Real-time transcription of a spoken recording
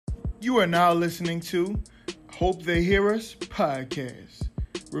You are now listening to Hope They Hear Us podcast.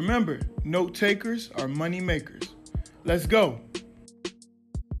 Remember, note takers are money makers. Let's go.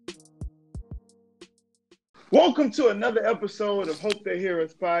 Welcome to another episode of Hope They Hear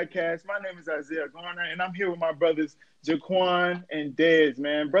Us podcast. My name is Isaiah Garner, and I'm here with my brothers Jaquan and Dez,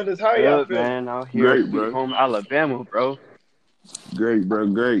 man. Brothers, how y'all feeling? Man, out here Great, bro. home Alabama, bro. Great, bro.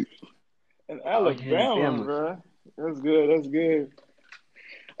 Great. In Alabama, bro. That's good.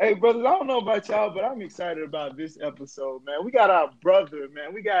 Hey, brothers, I don't know about y'all, but I'm excited about this episode, man. We got our brother,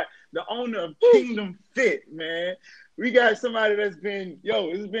 man. We got the owner of Kingdom Fit, man. We got somebody that's been,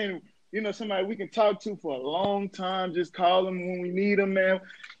 somebody we can talk to for a long time. Just call him when we need him, man.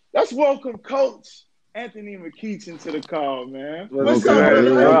 Let's welcome Coach Anthony McKeachin to the call, man. What's up, up,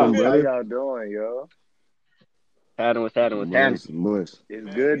 brother? How y'all doing, yo? What's happening? Mush. It's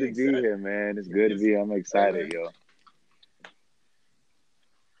Man, good we to be here, man. It's good to be here. I'm excited, yo.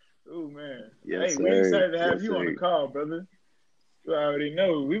 Oh, man. Yes, Hey, we're sir. excited to have Yes, you on sir. the call, brother. You already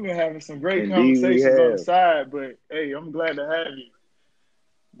know. We've been having some great Indeed, conversations we on the have. side, but, hey, I'm glad to have you.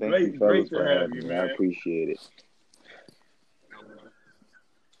 Thank Great you, fellas, to for have having you, me. man. I appreciate it.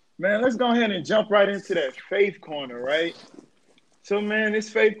 Man, let's go ahead and jump right into that faith corner, right? So, man, this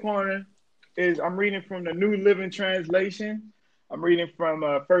faith corner I'm reading from the New Living Translation. I'm reading from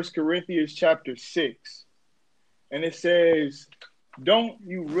 1 Corinthians chapter 6. And it says, "Don't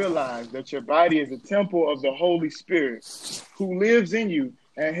you realize that your body is a temple of the Holy Spirit who lives in you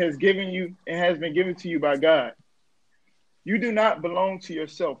and has been given to you by God? You do not belong to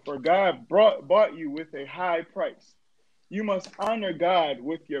yourself, for God bought you with a high price. You must honor God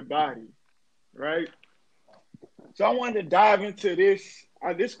with your body," right? So I wanted to dive into this.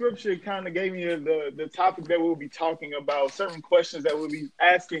 This scripture kind of gave me the topic that we'll be talking about, certain questions that we'll be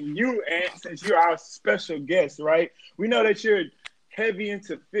asking you, and since you're our special guest, right? We know that you're heavy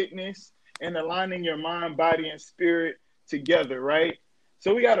into fitness and aligning your mind, body, and spirit together, right?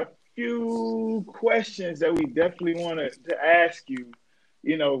 So we got a few questions that we definitely want to ask you,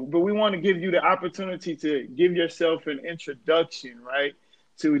 but we want to give you the opportunity to give yourself an introduction, right?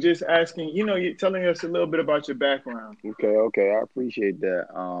 To just asking, you're telling us a little bit about your background. Okay. I appreciate that.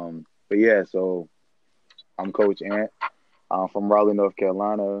 But yeah, so I'm Coach Ant. I'm from Raleigh, North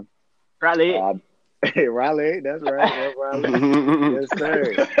Carolina. Raleigh. Raleigh, that's right. Yep, Raleigh. Yes,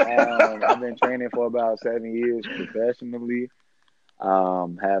 sir. I've been training for about 7 years professionally.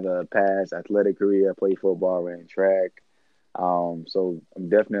 Have a past athletic career. I played football, ran track. So I'm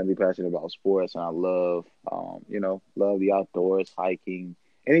definitely passionate about sports, and I love the outdoors, hiking,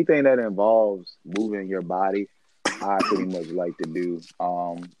 anything that involves moving your body. I pretty much like to do.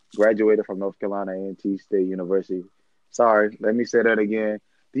 Graduated from North Carolina A&T State University. Sorry, let me say that again.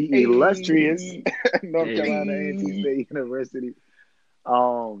 The illustrious North Carolina A&T State University.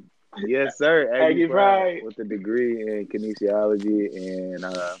 Yes, sir. Aggie Pride. With a degree in kinesiology and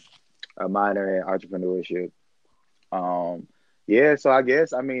a minor in entrepreneurship. So I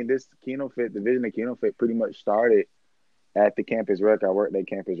guess, this Kingdom Fit, the vision of Kingdom Fit pretty much started at the Campus Rec. I worked at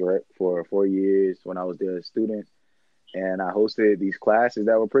Campus Rec for 4 years when I was there as a student. And I hosted these classes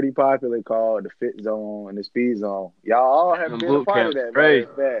that were pretty popular called the Fit Zone and the Speed Zone. Y'all all have been a part of that, right?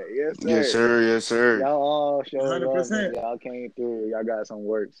 Yes, sir. Yes, sir. Y'all all showed love 100%. and y'all came through. Y'all got some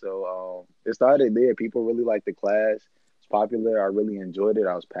work. So it started there. People really liked the class. It's popular. I really enjoyed it.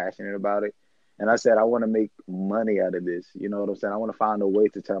 I was passionate about it. And I said, I want to make money out of this. You know what I'm saying? I want to find a way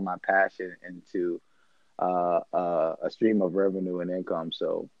to turn my passion into a stream of revenue and income.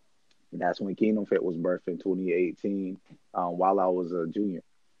 So that's when Kingdom Fit was birthed in 2018 while I was a junior.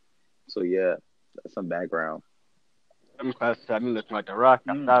 So, yeah, that's some background. Them classes had me looking like the Rock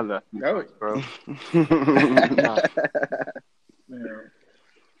outside the bro.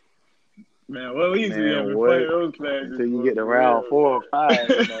 Man, well, we used to be having fun in those classes. Until you get to round 4 or 5,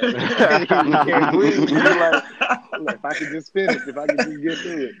 you can't breathe. You're like, if I could just finish, if I could just get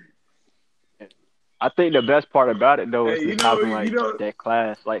through it. I think the best part about it though is Hey, just having that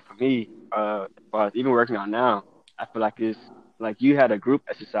class. Like for me, even working out now, I feel like it's like you had a group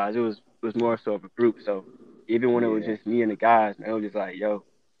exercise. It was more so of a group. So even when it was just me and the guys, man, it was just like, it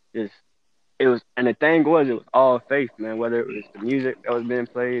was, and the thing was, it was all faith, man. Whether it was the music that was being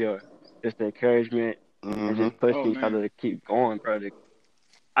played or just the encouragement and just pushing each other to keep going, bro.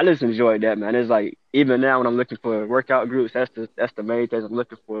 I just enjoyed that, man. It's like even now when I'm looking for workout groups, that's the main thing I'm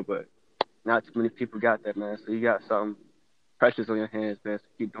looking for, but not too many people got that, man. So you got something precious on your hands, man. So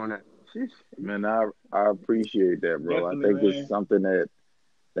keep doing that. Man, I appreciate that, bro. Definitely, I think it's something that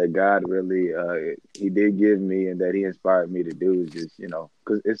God really he did give me and that he inspired me to do is just,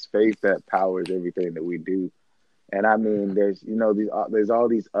 because it's faith that powers everything that we do. And I mean, there's all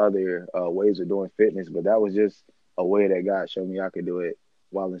these other ways of doing fitness, but that was just a way that God showed me I could do it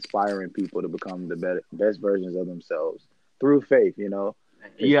while inspiring people to become the best versions of themselves through faith.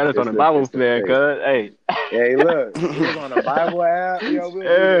 You had us on It's the the Bible it's the plan, faith. cuz. Hey. Hey, look, we was on a Bible app. We was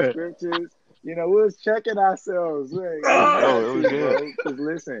reading Yeah. scriptures. We was checking ourselves. We No, had it was to, good. bro. Because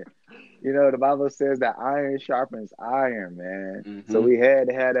listen, the Bible says that iron sharpens iron, man. So Mm-hmm. we had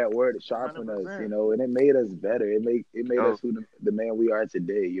to have that word to sharpen us, 100%. and it made us better. It made Yo, us who the man we are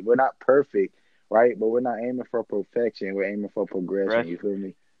today. We're not perfect, right? But we're not aiming for perfection. We're aiming for progression. You progression. feel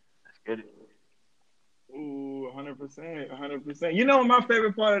me? Let's get it. Ooh, 100%, 100%. You know what my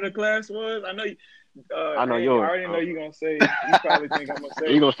favorite part of the class was? I know you, I know I yours. already know you're gonna say. You probably think I'm gonna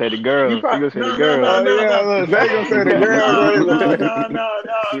You say. gonna say the You girls. You probably gonna say the no no girls. no Oh no yeah, no look, they gonna say the girls, no right? no Look. no no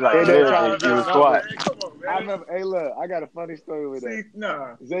no He like, Hey, no no, yeah, try, they no do the no no, squat. but man. Come on, I man. remember. Hey, look, I got a funny story with that. See,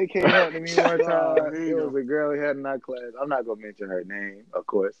 nah. Zay came up to me one Oh, time. here It you was go. a girl he had in our class. I'm not gonna mention her name, of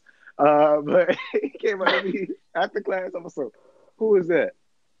course. But he came up to me after class. I was so, who is that?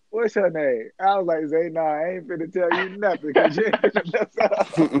 What's her name? I was like, Zay, nah, I ain't finna tell you nothing because you ain't finna mess up.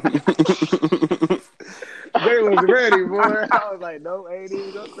 Zay was ready, boy. I was like, no, ain't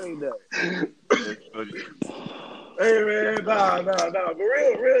even gonna say nothing. That's funny. Hey man, nah.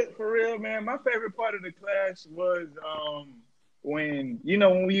 For real, man. My favorite part of the class was when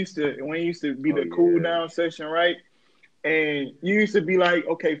when it used to be Oh the cool yeah, down session, right? And you used to be like,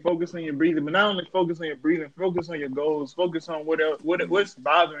 okay, focus on your breathing, but not only focus on your breathing, focus on your goals, focus on what else, mm, what's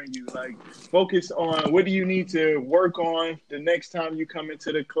bothering you. Like, focus on what do you need to work on the next time you come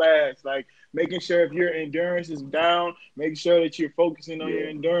into the class. Like, making sure if your endurance is down, make sure that you're focusing on your yeah.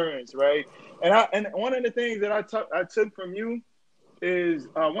 endurance, right? And one of the things that I took from you is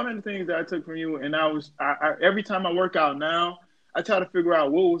one of the things that I took from you, and every time I work out now, I try to figure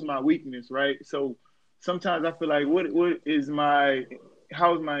out what was my weakness, right? So sometimes I feel like what is my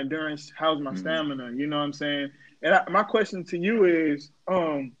how's my endurance, how's my Mm. stamina, you know what I'm saying? And my question to you is,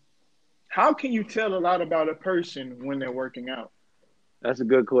 how can you tell a lot about a person when they're working out? That's a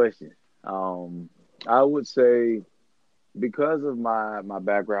good question. Um, I would say because of my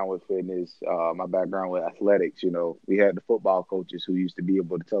background with fitness, my background with athletics, we had the football coaches who used to be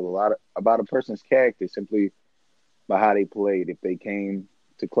able to tell a lot about a person's character simply by how they played. If they came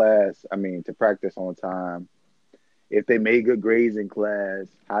to class, I mean, to practice on time, if they made good grades in class,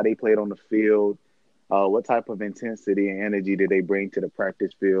 how they played on the field, what type of intensity and energy did they bring to the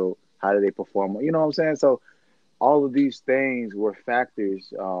practice field, how did they perform? You know what I'm saying? So all of these things were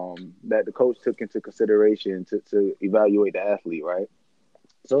factors that the coach took into consideration to evaluate the athlete, right?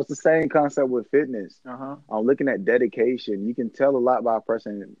 So it's the same concept with fitness. Uh huh. Looking at dedication, you can tell a lot about a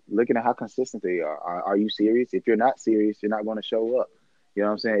person looking at how consistent they are. Are you serious? If you're not serious, you're not going to show up. You know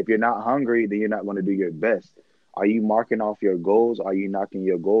what I'm saying? If you're not hungry, then you're not going to do your best. Are you marking off your goals? Are you knocking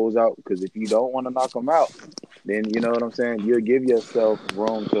your goals out? Because if you don't want to knock them out, then you know what I'm saying. You'll give yourself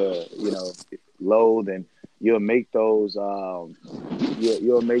room to, loathe, and you'll make those.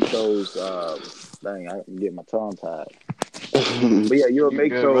 You'll make those. Dang, I can get my tongue tied. But yeah, you'll You make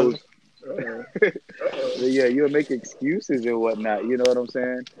good, brother? those. Uh But yeah, you'll make excuses and whatnot. You know what I'm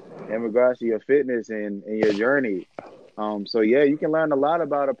saying? In regards to your fitness and your journey. So yeah, you can learn a lot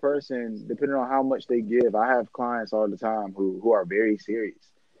about a person depending on how much they give. I have clients all the time who are very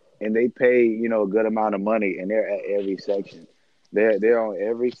serious, and they pay a good amount of money, and they're at every section. They're on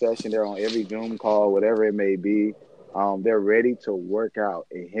every session. They're on every Zoom call, whatever it may be. They're ready to work out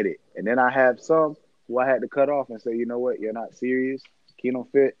and hit it. And then I have some who I had to cut off and say, you know what, you're not serious. Kino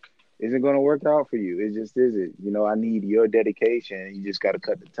Fit isn't going to work out for you. It just isn't. I need your dedication. You just got to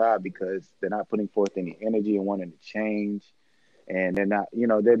cut the tie because they're not putting forth any energy and wanting to change. And they're not,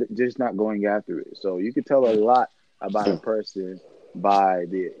 they're just not going after it. So you can tell a lot about a person by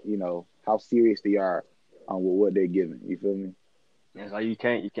how serious they are with what they're giving. You feel me? It's like you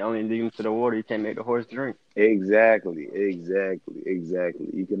can only lead them to the water. You can't make the horse drink. Exactly.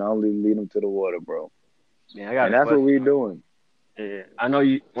 You can only lead them to the water, bro. Yeah, I got And a that's what question. we're doing. Yeah, I know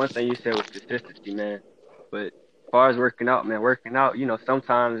you. One thing you said was consistency, man. But as far as working out, man,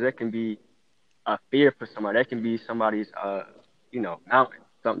 sometimes that can be a fear for somebody. That can be somebody's, mountain.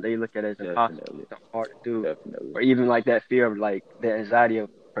 Something they look at as impossible, Definitely. something hard to do, Definitely. or even like that fear of like the anxiety of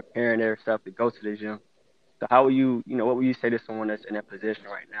preparing themselves to go to the gym. So how will what would you say to someone that's in that position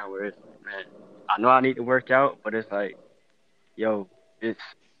right now where it's like, man, I know I need to work out, but it's like, yo, it's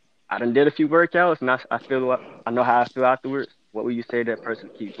I done did a few workouts and I know how I feel afterwards. What would you say to that person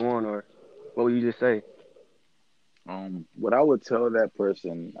to keep going, or what would you just say? What I would tell that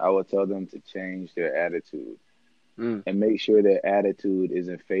person, I would tell them to change their attitude Mm, and make sure their attitude is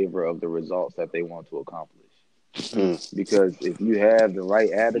in favor of the results that they want to accomplish. Because if you have the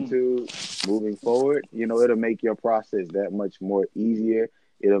right attitude moving forward, it'll make your process that much more easier.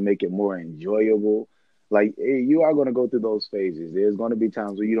 It'll make it more enjoyable. Like, you are going to go through those phases. There's going to be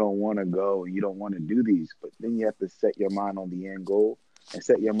times where you don't want to go and you don't want to do these, but then you have to set your mind on the end goal and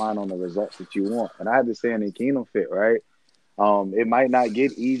set your mind on the results that you want. And I have to say in Kingdom Fit, right? It might not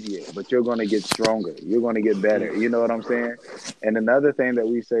get easier, but you're going to get stronger. You're going to get better. You know what I'm saying? And another thing that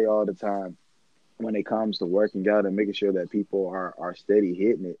we say all the time when it comes to working out and making sure that people are steady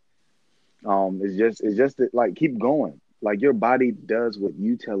hitting it, it's just that, like, keep going. Like, your body does what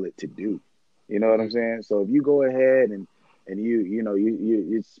you tell it to do. You know what I'm saying? So if you go ahead and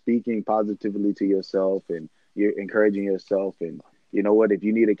you're speaking positively to yourself and you're encouraging yourself, and you know what, if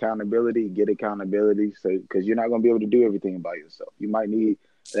you need accountability, get accountability. So, because you're not going to be able to do everything by yourself. You might need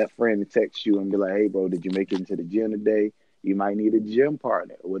that friend to text you and be like, "Hey, bro, did you make it into the gym today?" You might need a gym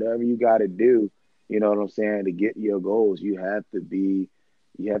partner. Whatever you got to do, you know what I'm saying, to get your goals, you have to be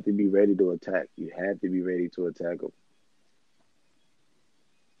ready to attack. You have to be ready to attack them.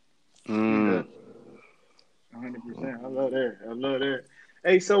 100%. I love that.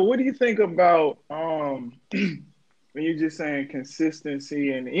 Hey, so what do you think about when you're just saying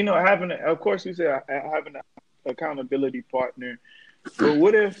consistency and having of course you say having an accountability partner, but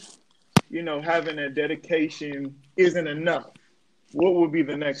what if having a dedication isn't enough? What would be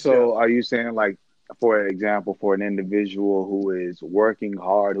the next step? So are you saying, like, for example, for an individual who is working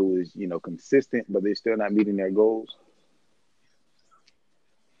hard, who is consistent, but they're still not meeting their goals?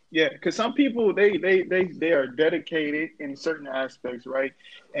 Yeah, because some people they are dedicated in certain aspects, right?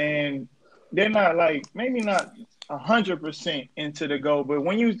 And they're not, like, maybe not 100% into the goal, but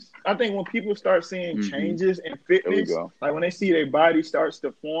I think when people start seeing Mm-hmm. changes in There we fitness, go. like when they see their body starts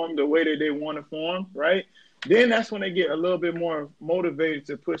to form the way that they want to form, right? Then that's when they get a little bit more motivated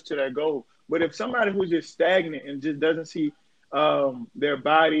to push to that goal. But if somebody who's just stagnant and just doesn't see their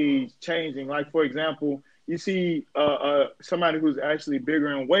body changing, like for example, you see somebody who's actually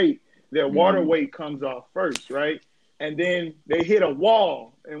bigger in weight, their water Mm-hmm. weight comes off first, right? And then they hit a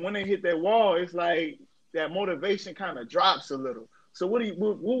wall. And when they hit that wall, it's like that motivation kind of drops a little. So what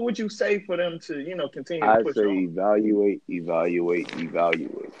would you say for them to, continue to I push say on? evaluate, evaluate,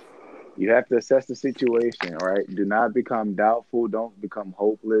 evaluate. You have to assess the situation, right? Do not become doubtful. Don't become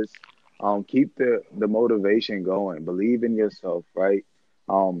hopeless. Keep the motivation going. Believe in yourself, right?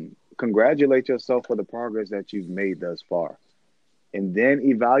 Congratulate yourself for the progress that you've made thus far, and then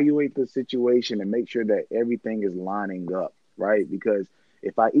evaluate the situation and make sure that everything is lining up, right? Because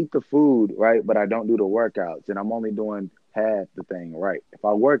if I eat the food, right, but I don't do the workouts, then I'm only doing half the thing right. If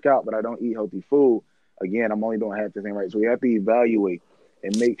I work out but I don't eat healthy food, again, I'm only doing half the thing right. So we have to evaluate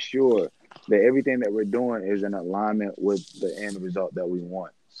and make sure that everything that we're doing is in alignment with the end result that we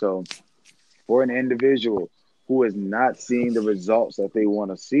want. So for an individual who is not seeing the results that they want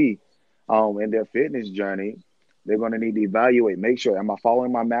to see in their fitness journey, they're going to need to evaluate, make sure, am I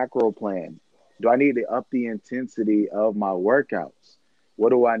following my macro plan? Do I need to up the intensity of my workouts?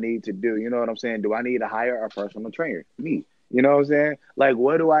 What do I need to do? You know what I'm saying? Do I need to hire a personal trainer? Me. You know what I'm saying? Like,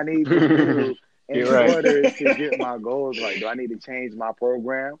 what do I need to do in You're right. order to get my goals right? Do I need to change my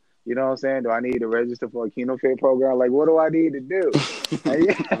program? You know what I'm saying? Do I need to register for a Kingdom Fit program? Like, what do I need to do? And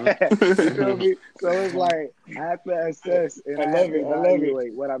yeah, you feel me? So it's like I have to assess and I I have love to it. I love it.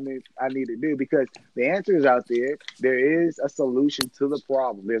 evaluate what I need to do, because the answer is out there. There is a solution to the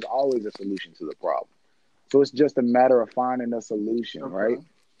problem. There's always a solution to the problem. So it's just a matter of finding a solution, right?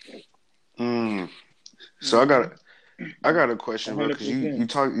 Okay. So I got a question, bro, because you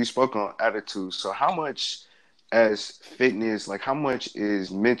 100%. you spoke on attitude. So how much as fitness, like how much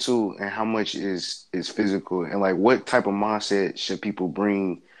is mental and how much is physical, and like what type of mindset should people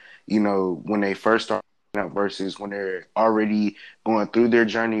bring, when they first start out versus when they're already going through their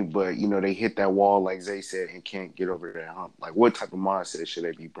journey, but they hit that wall like Zay said and can't get over that hump. Like what type of mindset should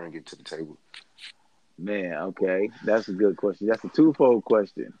they be bringing to the table? Man, okay. That's a good question. That's a twofold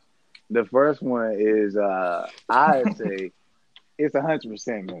question. The first one is I'd say it's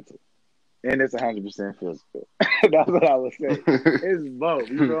 100% mental and it's 100% physical. That's what I would say. It's both.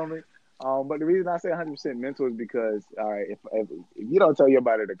 You feel me? But the reason I say 100% mental is because, all right, if you don't tell your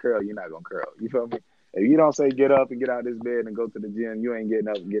body to curl, you're not gonna curl. You feel me? If you don't say get up and get out of this bed and go to the gym, you ain't getting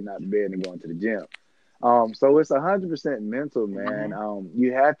up and getting out of bed and going to the gym. So it's 100% mental, man. Mm-hmm.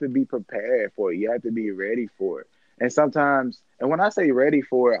 You have to be prepared for it. You have to be ready for it. And sometimes, and when I say ready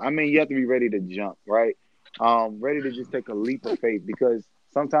for it, I mean you have to be ready to jump, right? Ready to just take a leap of faith, because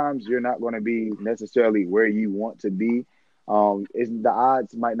sometimes you're not going to be necessarily where you want to be. The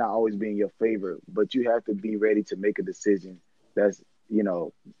odds might not always be in your favor, but you have to be ready to make a decision that's, you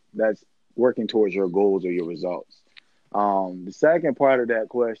know, that's working towards your goals or your results. The second part of that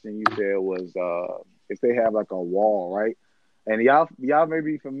question you said was if they have like a wall, right? And y'all may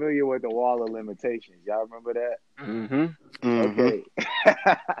be familiar with the wall of limitations. Y'all remember that? Mm-hmm. Mm-hmm. Okay.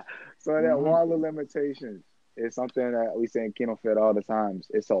 So that wall of limitations is something that we say in Kingdom Fit all the times.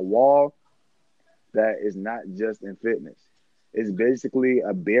 It's a wall that is not just in fitness. It's basically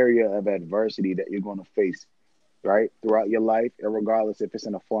a barrier of adversity that you're going to face, right, throughout your life, and regardless if it's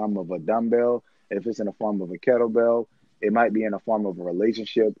in the form of a dumbbell, if it's in the form of a kettlebell, it might be in the form of a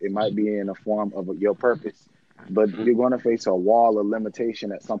relationship, it might be in the form of your purpose, but you're going to face a wall of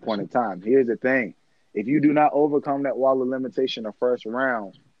limitation at some point in time. Here's the thing. If you do not overcome that wall of limitation the first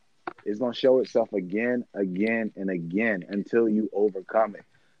round, it's going to show itself again, again, and again until you overcome it.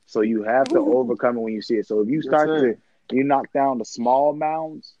 So you have to overcome it when you see it. So if you start you knock down the small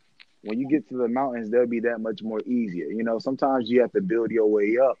mounds, when you get to the mountains, they'll be that much more easier. You know, sometimes you have to build your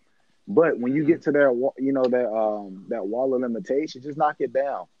way up. But when you get to that, you know, that wall of limitation, just knock it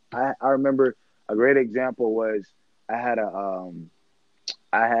down. I remember a great example was I had a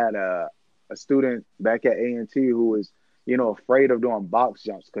student back at A&T who was, you know, afraid of doing box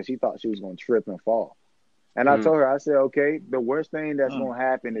jumps because she thought she was going to trip and fall. And I told her, I said, okay, the worst thing that's going to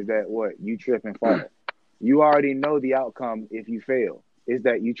happen is that you trip and fall. You already know the outcome if you fail is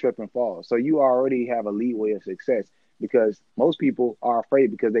that you trip and fall. So you already have a leeway of success because most people are afraid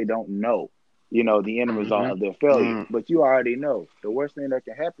because they don't know, you know, the end result of their failure. But you already know the worst thing that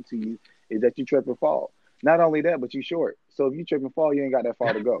can happen to you is that you trip and fall. Not only that, but you short. So if you trip and fall, you ain't got that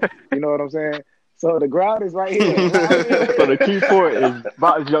far to go. You know what I'm saying? So the ground is right here. So the key point is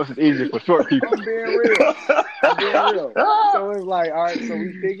box jumps is easy for short people. I'm being real. So it's like, all right, so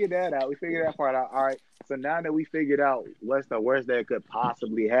we figured that out. We figured that part out. All right. So now that we figured out what's the worst that could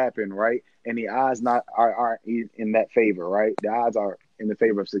possibly happen, right? And the odds are in that favor, right? The odds are in the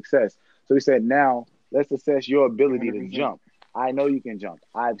favor of success. So we said, now let's assess your ability to jump. I know you can jump.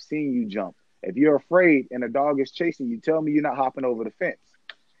 I've seen you jump. If you're afraid and a dog is chasing you, tell me you're not hopping over the fence.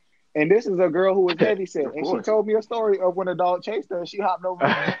 And this is a girl who was heavy set, and she told me a story of when a dog chased her and she hopped over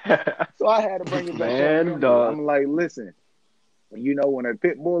the So I had to bring it back up. I'm like, listen, you know, when a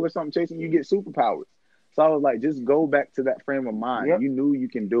pit bull or something chasing you, get superpowers. So I was like, just go back to that frame of mind. Yep. You knew you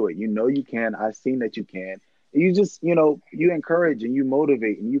can do it. You know you can. I've seen that you can. You just, you know, you encourage and you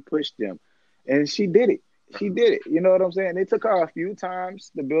motivate and you push them. And she did it. She did it. You know what I'm saying? It took her a few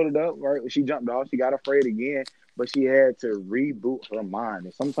times to build it up, right? She jumped off. She got afraid again, but she had to reboot her mind.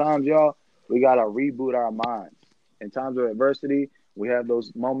 And sometimes, y'all, we got to reboot our minds. In times of adversity, we have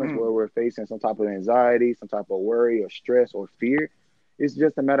those moments where we're facing some type of anxiety, some type of worry or stress or fear. It's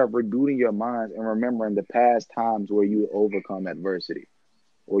just a matter of rebooting your minds and remembering the past times where you overcome adversity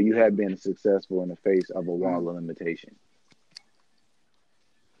or you have been successful in the face of a wall of limitation.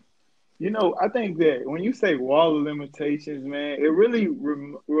 You know, I think that when you say wall of limitations, man, it really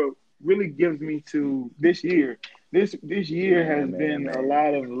really gives me to this year. This year has been a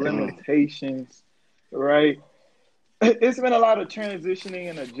lot of limitations, right? It's been a lot of transitioning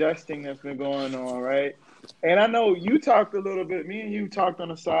and adjusting that's been going on, right? And I know you talked a little bit, me and you talked on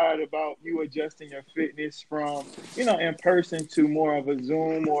the side about you adjusting your fitness from, you know, in person to more of a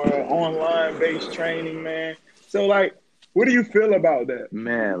Zoom or online based training, man. So like, what do you feel about that?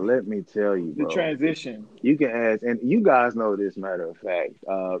 Man, let me tell you, bro. The transition. You can ask, and you guys know this, matter of fact.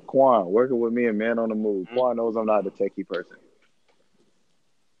 Quan, working with me and Man on the Move, Quan knows I'm not a techie person.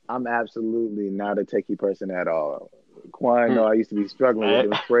 I'm absolutely not a techie person at all. Quan, I used to be struggling with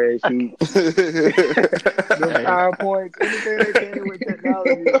those spreadsheets, those PowerPoints, anything that came with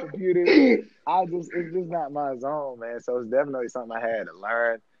technology, computers. It's just not my zone, man. So it's definitely something I had to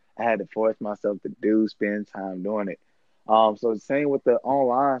learn. I had to force myself to do, spend time doing it. So same with the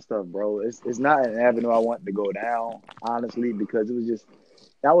online stuff, bro. It's not an avenue I want to go down, honestly, because it was just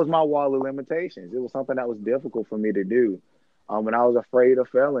that was my wall of limitations. It was something that was difficult for me to do. And I was afraid of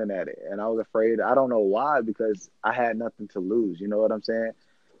failing at it. And I was afraid, I don't know why, because I had nothing to lose. You know what I'm saying?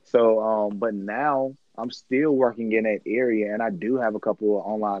 So, but now I'm still working in that area, and I do have a couple of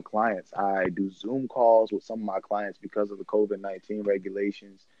online clients. I do Zoom calls with some of my clients because of the COVID-19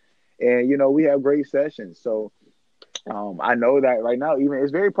 regulations. And, you know, we have great sessions. So I know that right now, even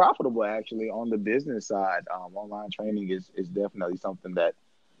it's very profitable, actually, on the business side. Online training is definitely something that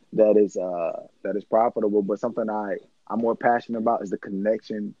is profitable, but something I'm more passionate about is the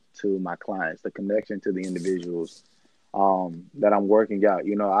connection to my clients, the connection to the individuals that I'm working out.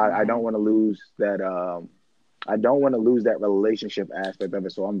 You know, I don't want to lose that. I don't want to lose that relationship aspect of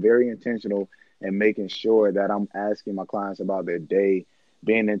it. So I'm very intentional in making sure that I'm asking my clients about their day,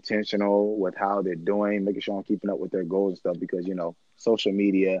 being intentional with how they're doing, making sure I'm keeping up with their goals and stuff. Because, you know, social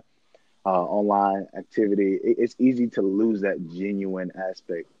media, online activity, it's easy to lose that genuine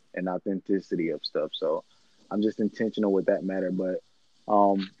aspect and authenticity of stuff. So I'm just intentional with that matter. But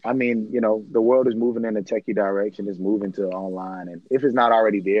I mean, the world is moving in a techie direction. It's moving to online, and if it's not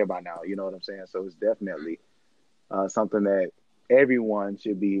already there by now, you know what I'm saying. So it's definitely something that everyone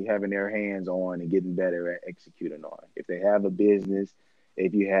should be having their hands on and getting better at executing on. If they have a business,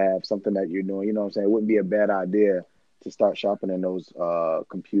 if you have something that you're doing, you know what I'm saying, it wouldn't be a bad idea to start sharpening those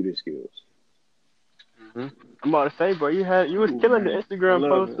computer skills. Hmm. I'm about to say, bro, you was Ooh, killing the man. I Instagram love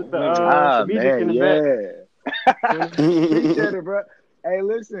post it. with I love it. the Ah, music in man, the back. yeah. You know? Appreciate it, bro. Hey,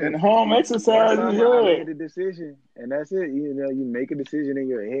 And listen, home one exercise is summer I good. made a decision, and that's it. You make a decision in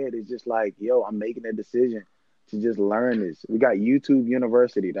your head. It's just like, yo, I'm making a decision to just learn this. We got YouTube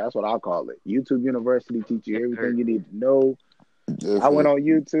University. That's what I call it. YouTube University teach you Yes, everything sir. you need to know. I went Definitely. on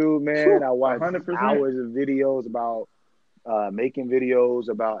YouTube, man. Whew, I watched 100%. hours of videos about making videos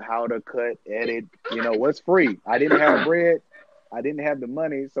about how to cut, edit. What's free. I didn't have bread. I didn't have the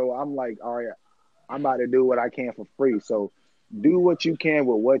money, so I'm like, all right, I'm about to do what I can for free. So do what you can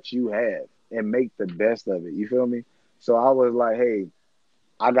with what you have and make the best of it. You feel me? So I was like, hey,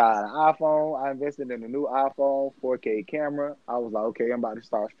 I got an iPhone. I invested in a new iPhone, 4K camera. I was like, okay, I'm about to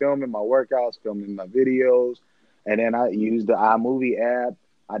start filming my workouts, filming my videos. And then I used the iMovie app.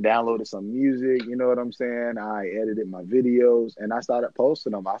 I downloaded some music, you know what I'm saying? I edited my videos and I started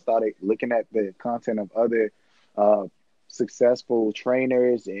posting them. I started looking at the content of other uh, successful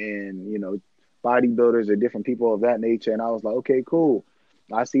trainers and, bodybuilders or different people of that nature. And I was like, okay, cool.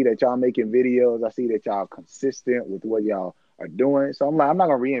 I see that y'all making videos. I see that y'all consistent with what y'all are doing. So I'm like, I'm not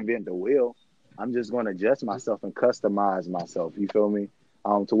gonna reinvent the wheel. I'm just gonna adjust myself and customize myself. You feel me?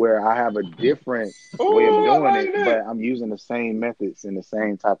 To where I have a different way of Oh, I doing like it, but that. I'm using the same methods and the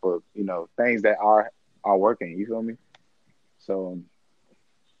same type of things that are working. You feel me? So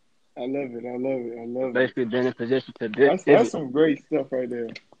I love it. I love it. I So love it. basically, been in position to That's pivot. some great stuff right there.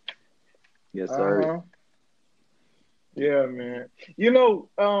 yes, Uh sir. huh. Yeah, man.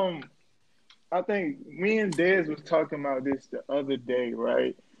 I think me and Dez was talking about this the other day,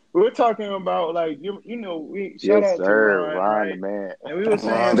 right? We were talking about like we shout Yes, out to sir. Ron, Ron the right? man. And we were Ron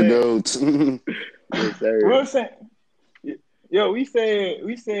saying the that goat. Yes, we sir. were saying, yo, we said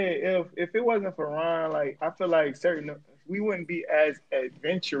if it wasn't for Ron, like I feel like we wouldn't be as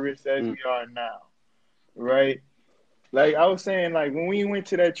adventurous as Mm. we are now, right? Like I was saying, like when we went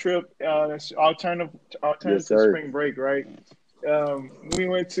to that trip, that's Yes, alternative sir. spring break, right? We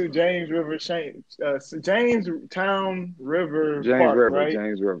went to Jamestown River James Park, River. right?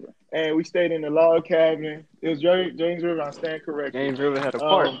 James River. And we stayed in the log cabin. It was James River. I stand corrected. James River had a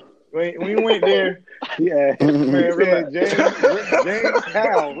park. Um, when we went there, Yeah, he man, said relax.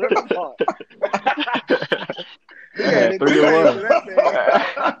 Jamestown River Park. He I had had it three two to names for one.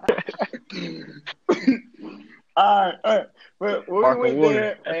 that All right. But when we Park and went water.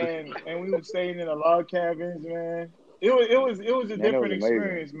 there That's what. and we were staying in the log cabins, man, it was a thing. Man, that was different amazing.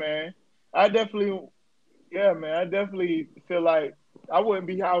 experience, man. I definitely, yeah, man, I definitely feel like I wouldn't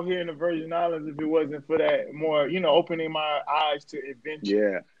be out here in the Virgin Islands if it wasn't for that more, opening my eyes to adventure,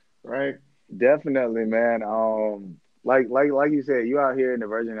 Yeah, right? definitely, man. Like you said, you out here in the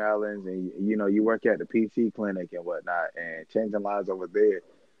Virgin Islands, and you work at the PT clinic and whatnot, and changing lives over there.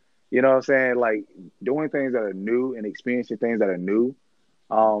 You know what I'm saying? Like doing things that are new and experiencing things that are new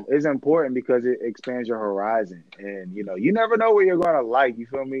is important because it expands your horizon. And you never know what you're gonna like. You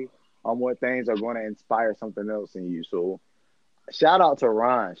feel me? What things are going to inspire something else in you. So shout out to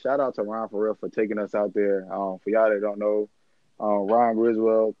Ron. Shout out to Ron for real for taking us out there. For y'all that don't know, Ron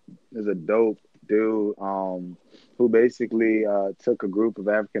Griswold is a dope dude who basically took a group of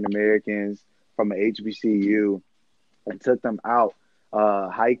African Americans from an HBCU and took them out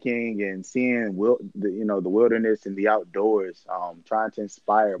hiking and seeing the wilderness and the outdoors, trying to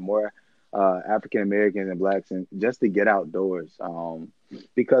inspire more African Americans and blacks and just to get outdoors,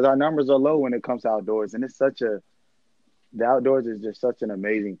 because our numbers are low when it comes to outdoors, and the outdoors is just such an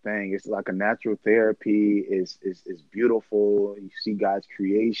amazing thing. It's like a natural therapy. It's beautiful. You see God's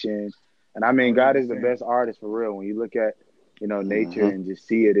creation, and I mean, God is the 100%. best artist for real. When you look at nature Mhm. and just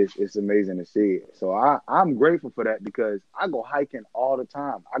see it, it's amazing to see it. So I'm grateful for that because I go hiking all the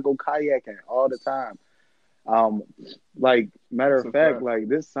time. I go kayaking all the time. Um, like matter That's of a fact, fact. like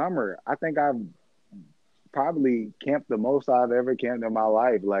this summer, I think I've probably camped the most I've ever camped in my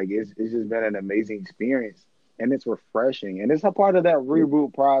life. Like it's just been an amazing experience and it's refreshing. And it's a part of that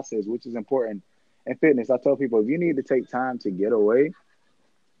reboot process, which is important in fitness. I tell people if you need to take time to get away,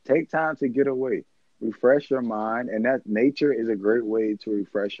 take time to get away. Refresh your mind. And that nature is a great way to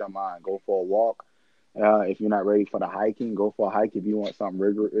refresh your mind. Go for a walk, If you're not ready for the hiking, go for a hike. If you want something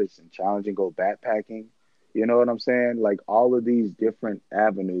rigorous and challenging, go backpacking. You know what I'm saying? Like all of these different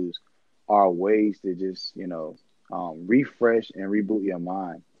avenues are ways to just, refresh and reboot your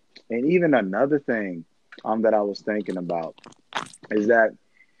mind. And even another thing that I was thinking about is that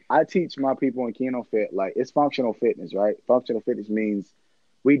I teach my people in Keno Fit, like it's functional fitness, right? Functional fitness means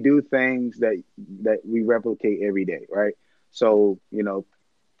we do things that we replicate every day, right? So,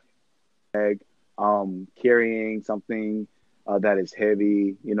 carrying something that is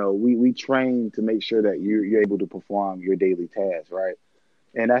heavy, we train to make sure that you're able to perform your daily tasks, right?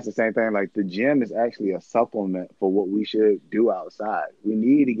 And that's the same thing. Like the gym is actually a supplement for what we should do outside. We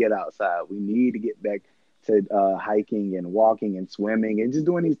need to get outside. We need to get back to hiking and walking and swimming and just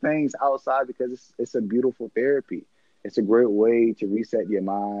doing these things outside because it's a beautiful therapy. It's a great way to reset your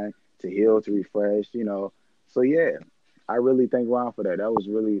mind, to heal, to refresh. So yeah, I really thank Ron for that. That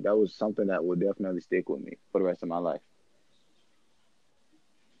was something that will definitely stick with me for the rest of my life.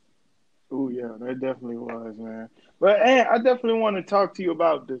 Oh yeah, that definitely was, man. But and I definitely want to talk to you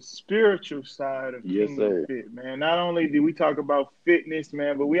about the spiritual side of Yes, Kingdom sir. Fit, man. Not only do we talk about fitness,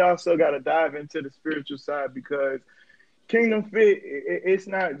 man, but we also got to dive into the spiritual side because Kingdom Fit, it's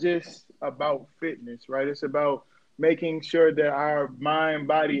not just about fitness, right? It's about making sure that our mind,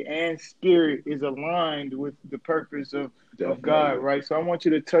 body, and spirit is aligned with the purpose of God, Definitely. right? So I want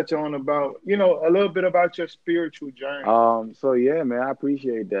you to touch on about, a little bit about your spiritual journey. So yeah, man, I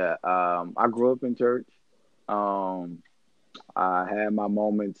appreciate that. I grew up in church. Um, I had my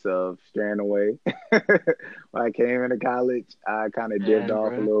moments of straying away. When I came into college, I kind of dipped Yeah,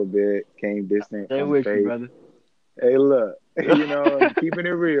 off a bro. little bit, came distant Stay from with you, faith. brother. Hey, look, keeping it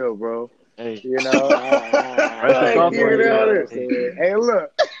real, bro. Hey, I first and Hey, stayed keep foremost, it faithful. You on know man. what I'm it. Hey, saying? Hey,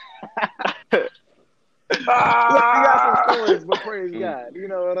 look, look, we got some Ah! stories, but praise hey, God. You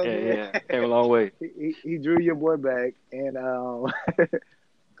know what I'm yeah, saying? yeah. Came a long way. He drew your boy back, and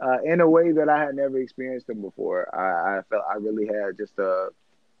in a way that I had never experienced him before. I felt I really had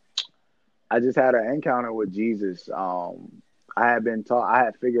I just had an encounter with Jesus. I had been taught, I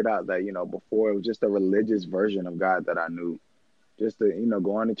had figured out that, before it was just a religious version of God that I knew. Just to,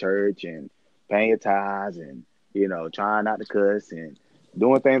 going to church and paying your tithes and, trying not to cuss and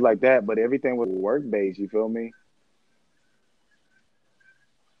doing things like that. But everything was work based, you feel me?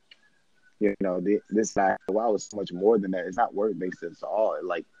 This side, wow, was so much more than that. It's not work based at all.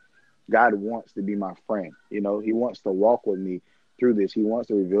 Like, God wants to be my friend. He wants to walk with me through this. He wants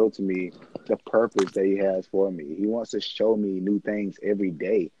to reveal to me the purpose that He has for me. He wants to show me new things every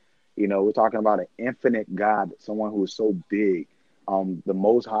day. We're talking about an infinite God, someone who is so big. The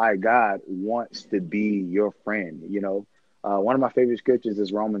Most High God wants to be your friend. One of my favorite scriptures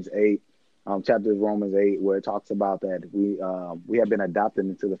is Romans 8, chapter of Romans 8, where it talks about that we have been adopted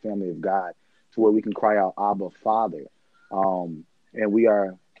into the family of God, to where we can cry out, Abba, Father. And we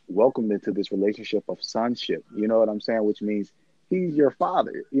are welcomed into this relationship of sonship. You know what I'm saying? Which means He's your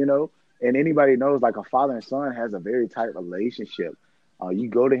father. And anybody knows, like, a father and son has a very tight relationship. You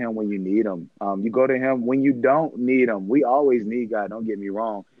go to Him when you need Him. You go to Him when you don't need Him. We always need God. Don't get me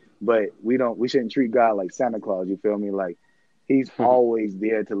wrong, but we don't. We shouldn't treat God like Santa Claus. You feel me? Like, He's always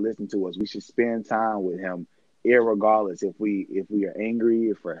there to listen to us. We should spend time with Him, irregardless if we are angry,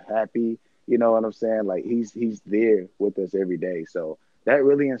 if we're happy. You know what I'm saying? Like, He's there with us every day. So that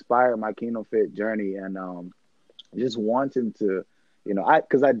really inspired my Kingdom Fit journey, and just wanting to,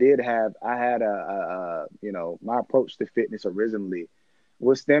 because I had my approach to fitness originally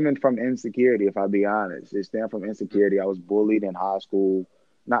was stemming from insecurity. If I be honest, it stemmed from insecurity. I was bullied in high school,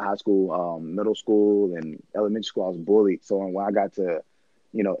 not high school, middle school and elementary school. I was bullied. So when I got to,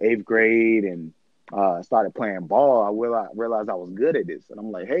 eighth grade and started playing ball, realized I was good at this, and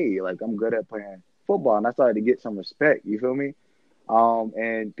I'm like, hey, like, I'm good at playing football, and I started to get some respect. You feel me?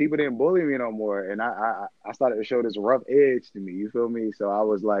 And people didn't bully me no more, and I started to show this rough edge to me. You feel me? So I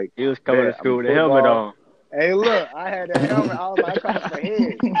was like, He was coming to bet I'm school a with a helmet football. on. Hey, look, I had that helmet. I was like, I'm coming for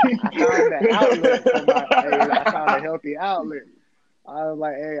heads. I found that outlet for my. Hey, I found a healthy outlet. I was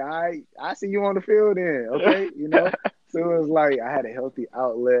like, hey, I see you on the field then, okay? So it was like I had a healthy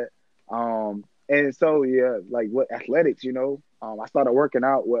outlet. And so yeah, like with athletics, I started working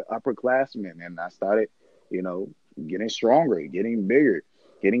out with upperclassmen, and I started, you know, getting stronger, getting bigger,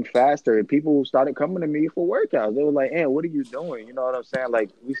 getting faster, and people started coming to me for workouts. They were like, "Hey, what are you doing?" You know what I'm saying? Like,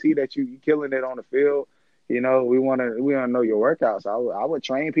 we see that you killing it on the field. We wanna know your workouts. I would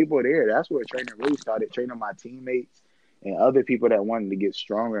train people there. That's where training really started. Training my teammates and other people that wanted to get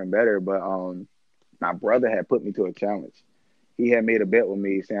stronger and better. But my brother had put me to a challenge. He had made a bet with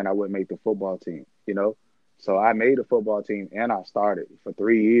me saying I wouldn't make the football team. So I made a football team and I started for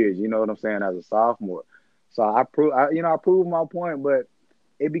 3 years. You know what I'm saying? As a sophomore, so I proved my point, but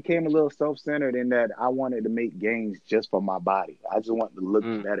it became a little self-centered in that I wanted to make gains just for my body. I just wanted to look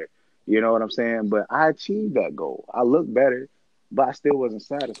Mm. better. You know what I'm saying? But I achieved that goal. I looked better, but I still wasn't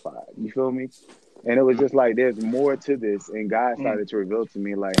satisfied. You feel me? And it was just like there's more to this. And God Mm. started to reveal to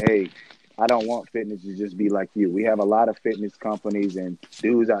me like, hey, I don't want fitness to just be like you. We have a lot of fitness companies and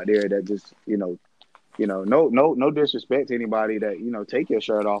dudes out there that just, no disrespect to anybody that, take your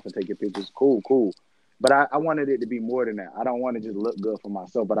shirt off and take your pictures. Cool, cool. But I wanted it to be more than that. I don't want to just look good for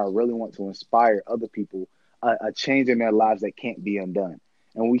myself, but I really want to inspire other people a change in their lives that can't be undone.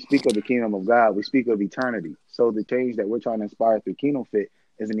 And when we speak of the kingdom of God, we speak of eternity. So the change that we're trying to inspire through Kingdom Fit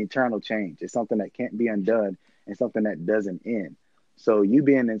is an eternal change. It's something that can't be undone and something that doesn't end. So you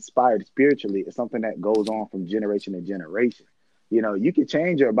being inspired spiritually is something that goes on from generation to generation. You can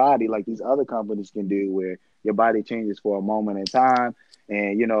change your body like these other companies can do, where your body changes for a moment in time,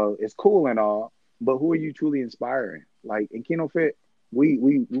 and it's cool and all. But who are you truly inspiring? Like in Kingdom Fit,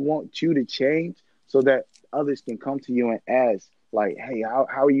 we want you to change so that others can come to you and ask, like, hey, how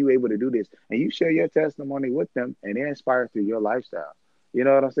are you able to do this? And you share your testimony with them, and they're inspired through your lifestyle. You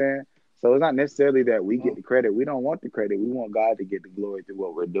know what I'm saying? So it's not necessarily that we get the credit. We don't want the credit. We want God to get the glory through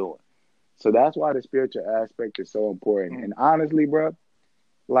what we're doing. So that's why the spiritual aspect is so important. And honestly, bro,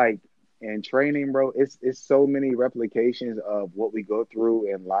 like in training, bro, it's so many replications of what we go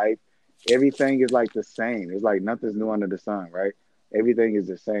through in life. Everything is like the same. It's like nothing's new under the sun, right? Everything is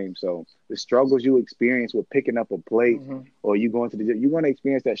the same. So the struggles you experience with picking up a plate Mm-hmm. or you going to the gym, you're going to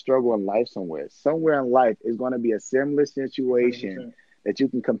experience that struggle in life somewhere. Somewhere in life is going to be a similar situation 100%. that you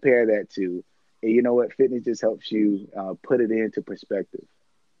can compare that to. And you know what? Fitness just helps you put it into perspective.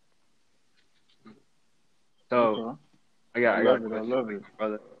 So Okay. I I got a love it. I question love for you, it. my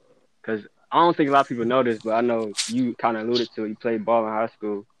brother. Because I don't think a lot of people know this, but I know you kind of alluded to it. You played ball in high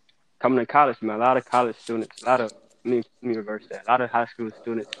school. Coming to college, man, a lot of college students, let me reverse that. A lot of high school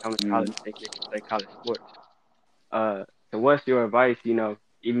students come to college Mm. thinking they can play college sports. So what's your advice?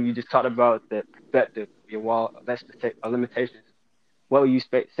 Even you just talked about the perspective, your wall of limitations. What would you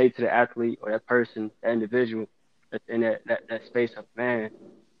say to the athlete or that person, that individual that's in that space of, man,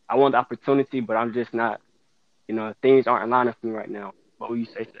 I want the opportunity, but I'm just not, things aren't aligning for me right now. What would you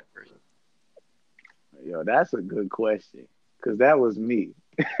say to that person? Yo, that's a good question because that was me.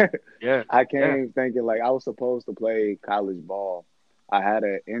 Yeah, I yeah. came thinking like I was supposed to play college ball. I had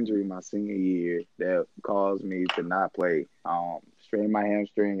an injury my senior year that caused me to not play. Strained my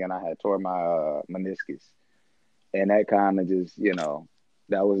hamstring and I had tore my meniscus, and that kind of just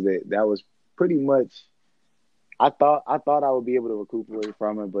that was it. That was pretty much. I thought I would be able to recuperate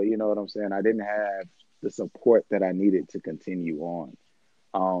from it, but you know what I'm saying. I didn't have the support that I needed to continue on.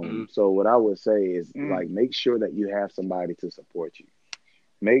 Mm, So what I would say is Mm. like make sure that you have somebody to support you.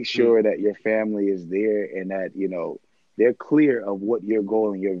 Make mm, sure that your family is there and that they're clear of what your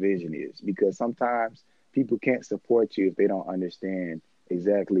goal and your vision is, because sometimes people can't support you if they don't understand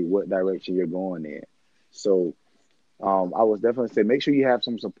exactly what direction you're going in. So I was definitely say make sure you have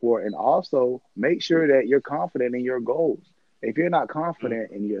some support, and also make sure that you're confident in your goals. If you're not mm,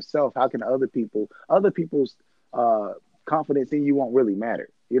 confident in yourself, how can other people's uh, confidence in you won't really matter?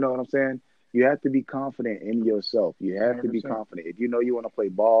 You know what I'm saying? You have to be confident in yourself. You have to be 100%. confident. If you know you want to play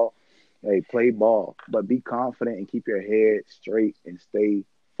ball, hey, play ball, but be confident and keep your head straight and stay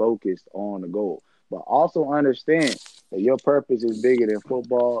focused on the goal. But also understand that your purpose is bigger than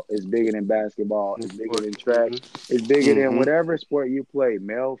football, is bigger than basketball, in is bigger sports. than track, Mm-hmm. it's bigger than Mm-hmm. whatever sport you play.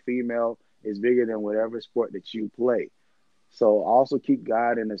 Male, female, is bigger than whatever sport that you play. So also keep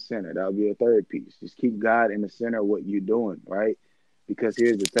God in the center. That'll be a third piece. Just keep God in the center of what you're doing, right? Because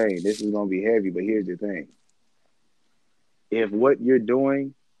here's the thing. This is gonna be heavy, but here's the thing. If what you're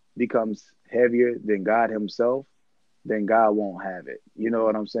doing becomes heavier than God Himself, then God won't have it. You know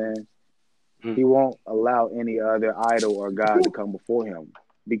what I'm saying? Mm, He won't allow any other idol or God to come before him,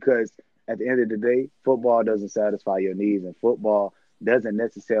 because at the end of the day, football doesn't satisfy your needs, and football doesn't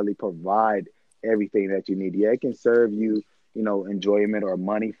necessarily provide everything that you need. Yeah, it can serve you, enjoyment or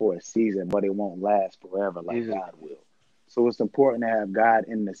money for a season, but it won't last forever like easily. God will. So it's important to have God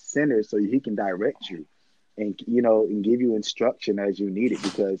in the center so He can direct you and give you instruction as you need it.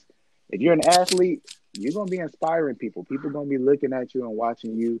 Because if you're an athlete, you're gonna be inspiring people. People are gonna be looking at you and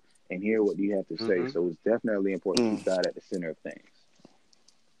watching you and hear what you have to say. Mm-hmm. So it's definitely important to Mm. keep God at the center of things.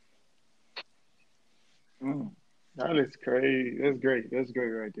 Mm. That is crazy. That's great. That's great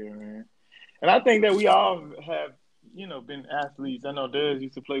right there, man. And I think that we all have been athletes. I know Dez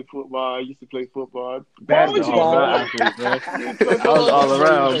used to play football. I used to play football. I was an all Paul, Basketball. around athlete, bro. you used to play I was football. all That boy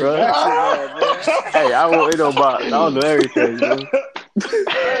around, play bro. basketball, boy. Hey, I won't no box. I don't know everything, bro.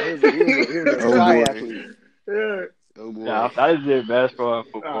 He was a Oh fly boy. athlete. Yeah. Oh Yeah, boy. I just did basketball and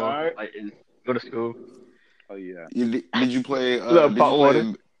All football, right. like in go to school. Oh yeah. Did you play? Little pot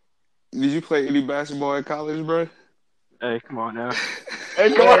water. Did you play any basketball in college, bro? Hey, come on now.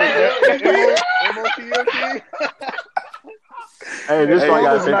 Hey, come on. MOTFC. Hey, this is why I Quan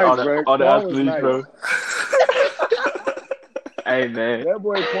gotta was thank nice, bro. all the Quan was athletes, nice. bro. Hey, man. That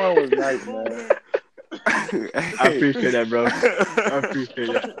boy Quan was nice, man. I appreciate that, bro. I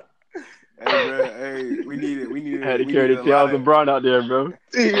appreciate that. Hey, bro. Hey, we needed. I had to we carry needed the a tails lot of of. Braun out there, bro.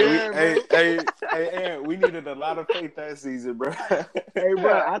 Yeah, bro. Hey, we needed a lot of faith that season, bro. Hey,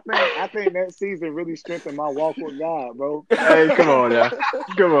 bro. I think that season really strengthened my walk with God, bro. Hey, come on now.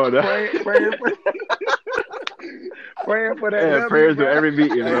 Come on now. Praying for that Yeah, W, prayers bro. with every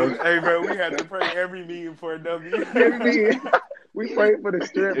meeting, bro. Hey, bro, we had to pray every meeting for a W. Every meeting. We prayed for the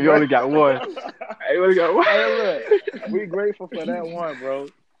strength, You bro. only got one. Hey, you only got one. Hey, look. We grateful for that one, bro.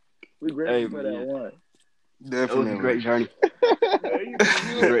 We grateful Hey, for man, that yeah. one. It was a great journey. Yeah,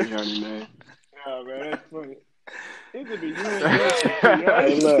 Great journey, man. Oh, man, that's funny. It could be you and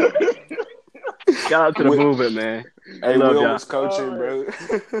Hey, look. Shout out to the movement, man. Hey, Love Will y'all. was coaching, bro.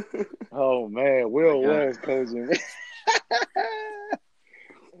 Oh man, Will Yeah. was coaching.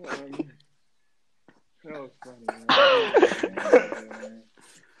 That was funny, man.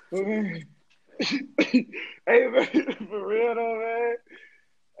 Hey, man, for real though, man.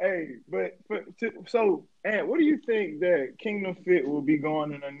 Hey, so, and what do you think that Kingdom Fit will be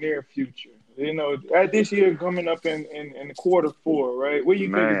going in the near future? This year coming up in quarter four, right? What do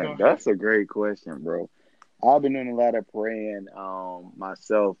you think is Man, going to that's happen? a great question, bro. I've been doing a lot of praying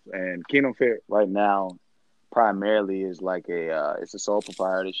myself, and Kingdom Fit right now primarily is like it's a sole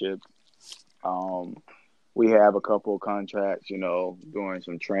proprietorship. Um, we have a couple of contracts, doing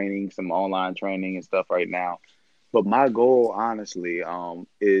some training, some online training and stuff right now. But my goal, honestly,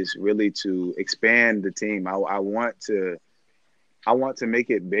 is really to expand the team. I want to make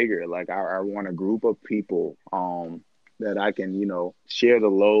it bigger. Like I want a group of people that I can, share the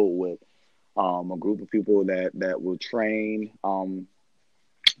load with. A group of people that will train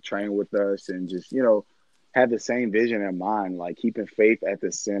with us and just, have the same vision in mind, like keeping faith at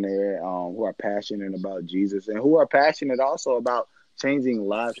the center, who are passionate about Jesus and who are passionate also about changing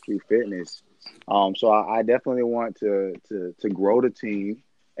lives through fitness. So I definitely want to grow the team.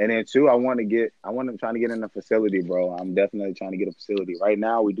 And then two, I'm trying to get in a facility, bro. I'm definitely trying to get a facility. Right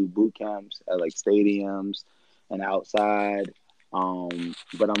now we do boot camps at like stadiums and outside.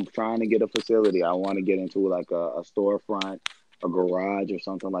 But I'm trying to get a facility. I want to get into like a storefront, a garage or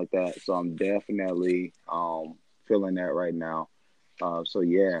something like that. So I'm definitely feeling that right now. So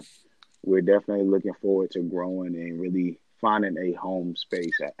yeah, we're definitely looking forward to growing and really finding a home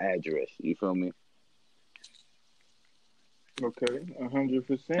space, an address. You feel me? Okay,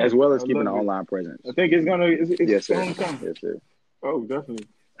 100%. As well as I keeping an love it. online presence. I think it's Yes, sir. gonna come. Yes, sir. Oh, definitely.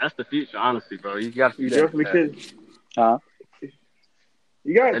 That's the future, honestly, bro. You got to You do definitely that. could. Huh?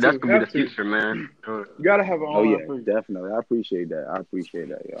 You got And to that's going to be have the to. future, man. You got to have an Oh online yeah, presence. definitely. I appreciate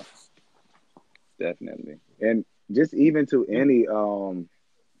that, y'all. Definitely. And just even to any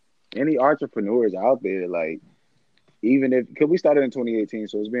entrepreneurs out there, like even because we started in 2018,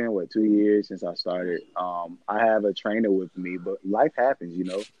 so it's been 2 years since I started. I have a trainer with me, but life happens,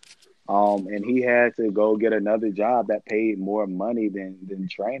 and he had to go get another job that paid more money than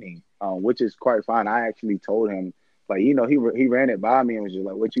training, which is quite fine. I actually told him, like, he ran it by me and was just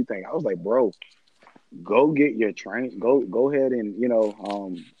like, "What you think?" I was like, "Bro, go get your train. Go ahead and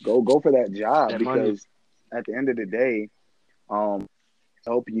go for that job That money. because at the end of the day,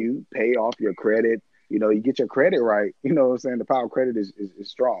 help you pay off your credit. You get your credit right. You know what I'm saying? The power of credit is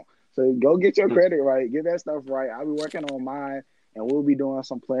strong. So go get your credit right. Get that stuff right. I'll be working on mine and we'll be doing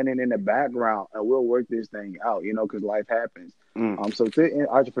some planning in the background and we'll work this thing out, because life happens. So to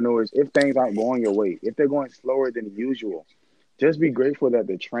entrepreneurs, if things aren't going your way, if they're going slower than usual, just be grateful that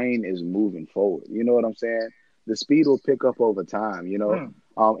the train is moving forward. You know what I'm saying? The speed will pick up over time.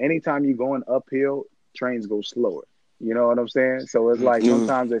 Anytime you're going uphill, trains go slower. You know what I'm saying? So it's like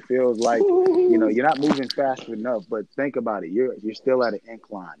sometimes it feels like you're not moving fast enough. But think about it. You're still at an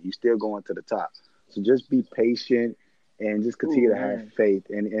incline. You're still going to the top. So just be patient and just continue to have faith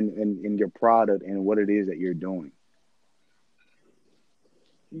in your product and what it is that you're doing.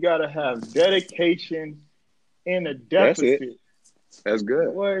 You got to have dedication in a That's it. deficit. That's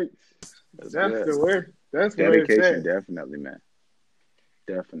good. What? That's That's good. the word. That's where it's Dedication, at. definitely, man.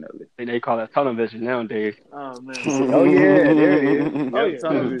 definitely. I think they call it tunnel vision nowadays. Oh man. Oh yeah, there it is. Oh Yep, yeah.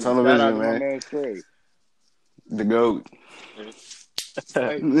 tunnel vision. Tunnel Shout out vision, to my man. man Craig. The GOAT.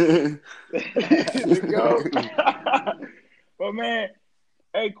 Hey, Yeah, the goat. But man,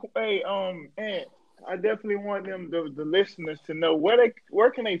 man, I definitely want the listeners to know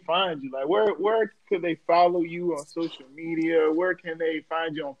where can they find you? Like where could they follow you on social media? Where can they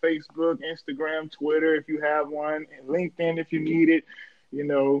find you on Facebook, Instagram, Twitter if you have one, and LinkedIn if you need it? You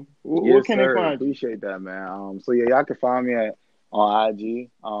know, where Yes, can they sir. find you? Appreciate that, man. So yeah, y'all can find me on IG,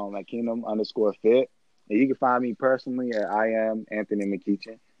 at Kingdom_Fit. And you can find me personally at I am Anthony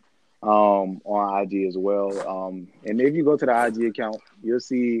McKeechin, on IG as well. And if you go to the IG account, you'll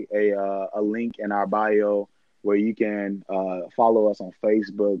see a link in our bio where you can follow us on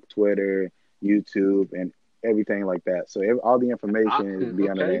Facebook, Twitter, YouTube, and everything like that. So all the information is Options, be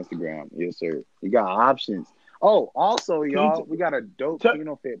under the okay. Instagram. Yes, sir. You got options. Oh, also, Can you y'all, we got a dope t-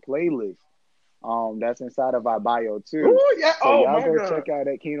 Kino Fit playlist. That's inside of our bio too. Oh yeah! So Oh y'all my go God! check out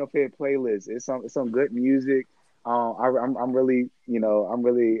that Kino Fit playlist. It's some good music. I'm really, I'm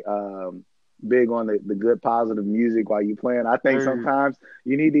really big on the good positive music while you playing. I think Sir. sometimes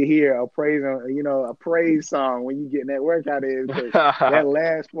you need to hear a praise song when you getting that workout in, because that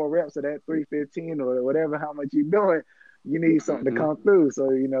last 4 reps of that 315 or whatever how much you're doing, you need something to Mhm. come through. So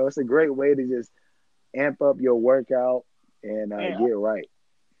it's a great way to just amp up your workout and And get right.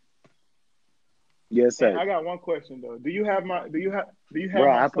 Yes, and sir. I got one question though. Do you have Bro, my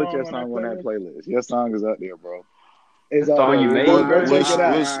I put your song on that song on that playlist? playlist. Your song is up there, bro. It's The up song there. you Go made, go bro. check it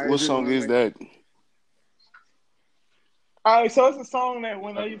out. what Just song want to is make. that? All right, so it's a song that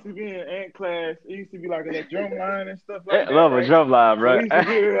when I used to be in ant class, it used to be like a drum line and stuff like I that, love a right? drum line, So we bro. used to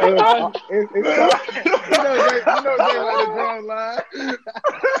get It's called. Jay like the drum line.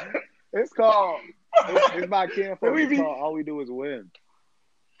 It's called. It's by Ken so Folk. we It's be called All We Do Is Win.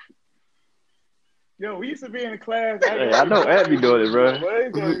 we used to be in the class. I Hey, guess I it know was Ed be like, doing it, bro. hey,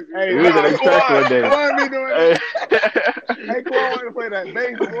 We was in the track one day. Quan be doing Hey. that. Hey, Quan want to play that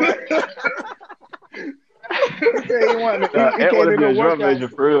bass, boy. He said he wanted. Nah, He Ed came want to to be the a drum workout major so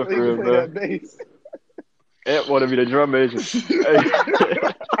he for can real, play bro. that bass. Ed want to be the drum major. Hey.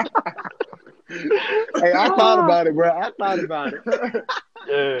 Hey, I thought about it, bro. I thought about it.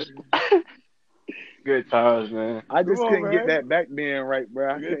 Yeah. Good times, man. I come just on, couldn't get man. that back bend right,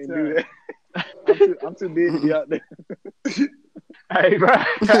 bro. I Good couldn't do time. that. I'm too big to be out there. Hey, bro.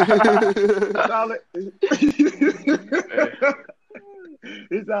 It's all it. Hey.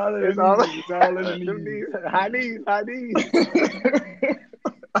 It's all in the It's all knees. It's all in the them knees. knees, high knees.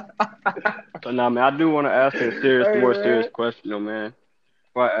 So now, man, I do want to ask you a Hey more man. serious question, though, man.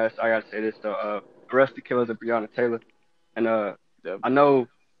 Before I ask, I gotta say this though. Arrest the Killers of Breonna Taylor, and I know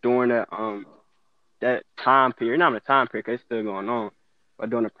during that time period, not the time period, 'cause it's still going on, but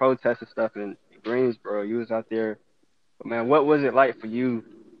during the protests and stuff in Greensboro, you was out there. But man, what was it like for you?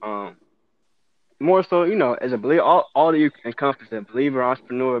 More so, as a believer, all that you encompass, a believer,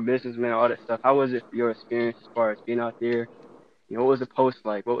 entrepreneur, businessman, all that stuff. How was it for your experience as far as being out there? What was the post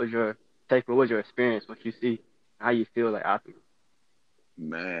like? What was your take? What was your experience? What you see? How you feel like after?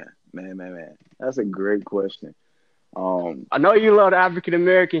 Man. That's a great question. I know you love the African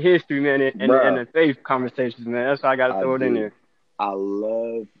American history, man, and Bruh, the faith conversations, man. That's why I got to I throw it in do. there.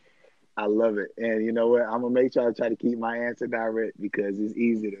 I love it. And you know what? I'm gonna make sure I try to keep my answer direct because it's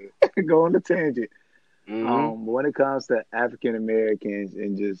easy to go on the tangent. Hmm. But when it comes to African Americans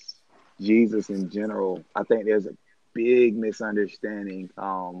and just Jesus in general, I think there's a big misunderstanding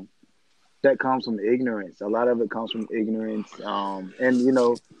that comes from ignorance. A lot of it comes from ignorance. And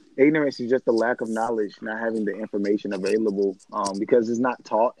ignorance is just a lack of knowledge, not having the information available, because it's not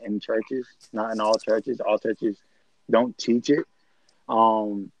taught in churches, not in all churches. All churches don't teach it.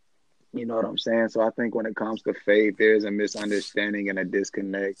 Um, you know what I'm saying? So I think when it comes to faith, there's a misunderstanding and a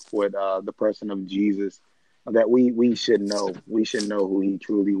disconnect with the person of Jesus that we should know. We should know who he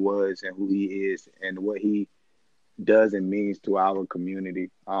truly was and who he is and what he does and means to our community,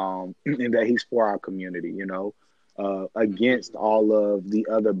 and that he's for our community, against all of the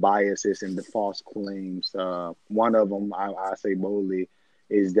other biases and the false claims. One of them, I say boldly,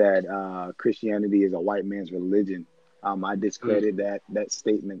 is that Christianity is a white man's religion. I discredit that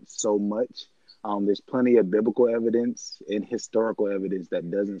statement so much. There's plenty of biblical evidence and historical evidence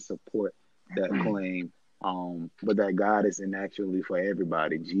that doesn't support that claim. But that God isn't actually for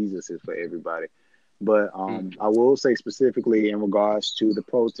everybody. Jesus is for everybody. But I will say specifically in regards to the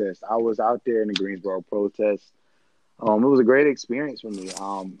protest, I was out there in the Greensboro protest. It was a great experience for me.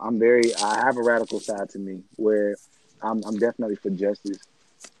 I have a radical side to me where I'm definitely for justice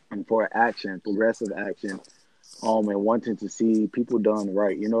and for action, progressive action. and wanting to see people done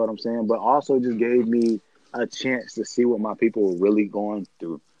right. You know what I'm saying? But also just gave me a chance to see what my people were really going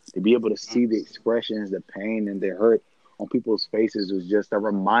through. To be able to see the expressions, the pain, and the hurt on people's faces was just a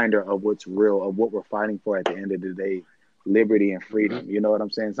reminder of what's real, of what we're fighting for at the end of the day, liberty and freedom. You know what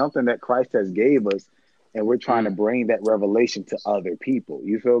I'm saying? Something that Christ has gave us, and we're trying to bring that revelation to other people.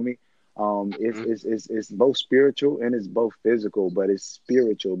 You feel me? It's both spiritual and it's both physical, but it's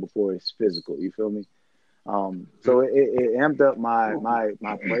spiritual before it's physical. You feel me? So it amped up my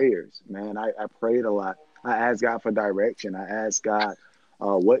prayers, man. I prayed a lot. I asked God for direction. I asked God,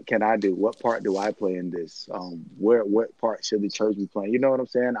 what can I do? What part do I play in this? What part should the church be playing? You know what I'm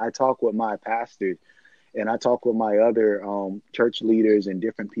saying? I talk with my pastors and I talk with my other church leaders and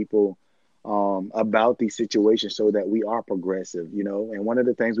different people about these situations so that we are progressive, you know. And one of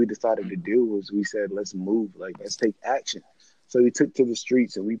the things we decided to do was we said, let's move, like, let's take action. So we took to the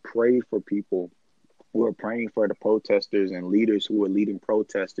streets and we prayed for people. We were praying for the protesters and leaders who were leading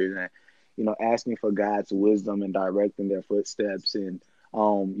protesters and, you know, asking for God's wisdom and directing their footsteps and,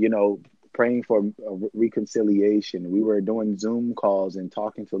 you know, praying for reconciliation. We were doing Zoom calls and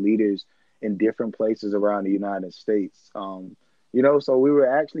talking to leaders in different places around the United States. You know, so we were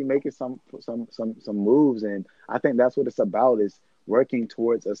actually making some moves, and I think that's what it's about, is working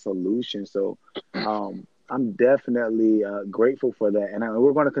towards a solution. So I'm definitely grateful for that, and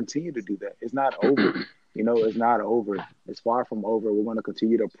we're going to continue to do that. It's not over. You know, it's not over. It's far from over. We're going to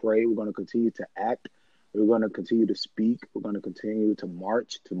continue to pray. We're going to continue to act. We're going to continue to speak. We're going to continue to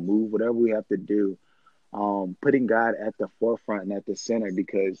march, to move, whatever we have to do, putting God at the forefront and at the center,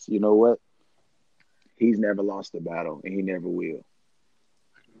 because you know what? He's never lost a battle, and he never will.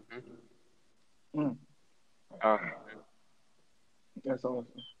 That's awesome.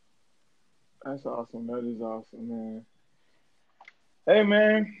 That's awesome. That is awesome, man. Hey,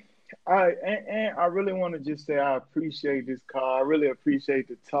 man. I really want to just say I appreciate this call. I really appreciate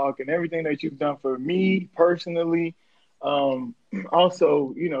the talk and everything that you've done for me personally.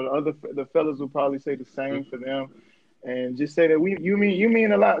 Also, you know, the fellas will probably say the same for them. And just say that you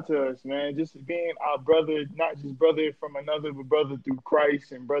mean a lot to us, man. Just being our brother, not just brother from another, but brother through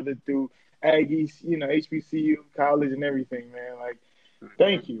Christ and brother through Aggies, you know, HBCU, college, and everything, man. Like,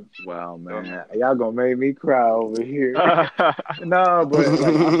 thank you. Wow, man, y'all gonna make me cry over here. No, but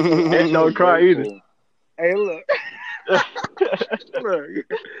like, ain't no cry either. Hey, look, look.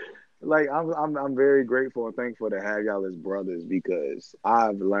 Like I'm very grateful and thankful to have y'all as brothers, because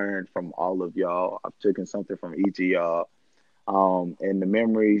I've learned from all of y'all. I've taken something from each of y'all, and the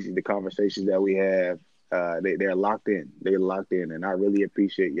memories, the conversations that we have, they're locked in. They're locked in, and I really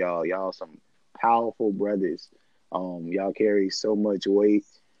appreciate y'all. Y'all some powerful brothers. Y'all carry so much weight.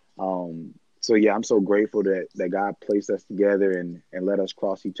 So yeah, I'm so grateful that God placed us together and let us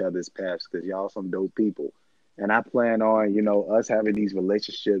cross each other's paths, because y'all some dope people. And I plan on, you know, us having these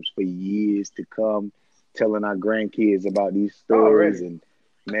relationships for years to come, telling our grandkids about these stories. And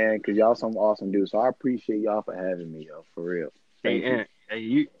man, because y'all some awesome dudes. So I appreciate y'all for having me, yo, for real. Hey,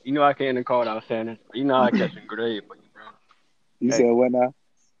 you know I came and called out Sanders. You know I catch a grenade for you, bro. You said what now?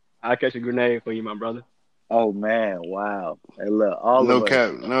 I catch a grenade for you, my brother. Oh man, wow! Hey, look, all no of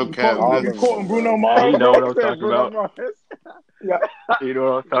cap, us. no cap. You quoting Bruno Mars? You know what I'm talking about. Yeah. You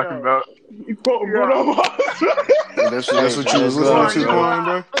know what I'm talking about. You quoting Bruno Mars? That's what you was listening to, Quan,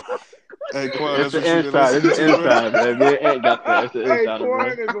 bro. Hey, Quan, It's that's the what you inside. listening It's the to, bro. inside, man. Me and Ant got that. It's the Hey, inside, bro. Quan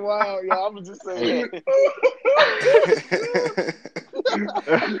is wild, y'all. I'm just saying.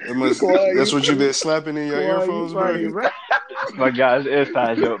 That's what you been slapping in your earphones, bro. My guy's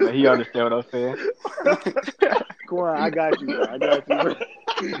inside joke, man. He understand what I'm saying. Quan, I got you, bro. I got you, bro.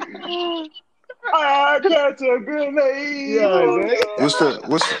 I catch a grenade. Yeah, what's y'all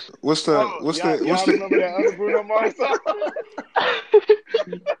remember that other Bruno Mars song?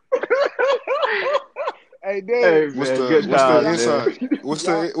 Hey, Dave. What's the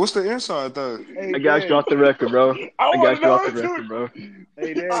inside? What's the inside though? Hey, I got you off the record, bro. I got you off the record, bro.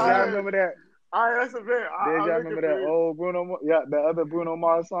 Hey, Dave, y'all remember that? That's a bit. Y'all remember that old Bruno? Yeah, the other Bruno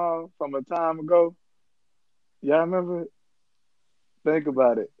Mars song from a time ago. Y'all remember it? Think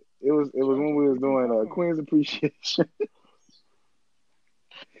about it. It was when we was doing Queen's Appreciation,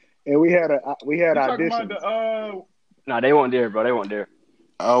 and we had auditions. Nah, they weren't there, bro. They weren't there.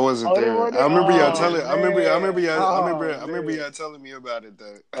 I wasn't there. I remember y'all telling. I remember y'all telling me about it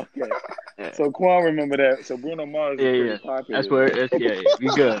though. Okay. So Quan remember that. So Bruno Mars is pretty popular. That's where it's. Yeah.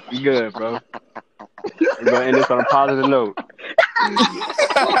 We good, bro. We're gonna end this on a positive note.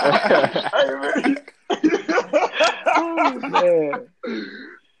 Man.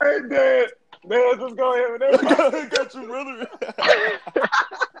 Hey, Dad, just go ahead with that. Got you, brother.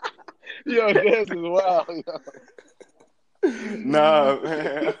 Yo, this is wild. Yo. Nah,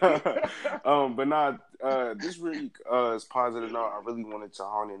 man. But nah, this really is positive note. I really wanted to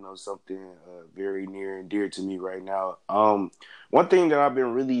hone in on something very near and dear to me right now. One thing that I've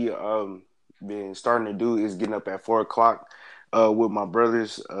been really been starting to do is getting up at 4 o'clock with my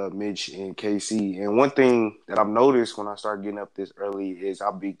brothers, Mitch and KC. And one thing that I've noticed when I start getting up this early is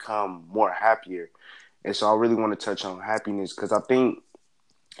I've become more happier. And so I really want to touch on happiness because I think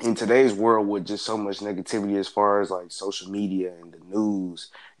in today's world with just so much negativity as far as like social media and the news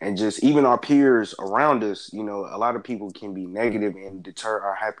and just even our peers around us, you know, a lot of people can be negative and deter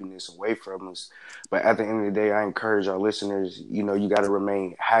our happiness away from us. But at the end of the day, I encourage our listeners, you know, you got to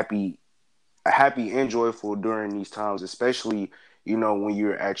remain happy and joyful during these times, especially, you know, when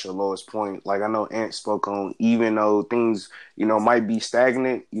you're at your lowest point. Like I know Ant spoke on, even though things, you know, might be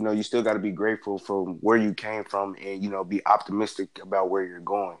stagnant, you know, you still got to be grateful from where you came from and, you know, be optimistic about where you're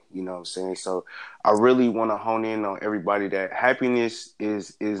going, you know what I'm saying? So I really want to hone in on everybody that happiness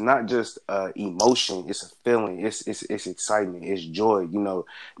is not just emotion, it's a feeling, it's excitement, it's joy. You know,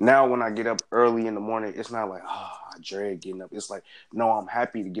 now when I get up early in the morning, it's not like, oh, I dread getting up. It's like, no, I'm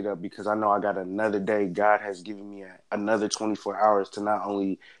happy to get up because I know I got another day. God has given me another 24 hours to not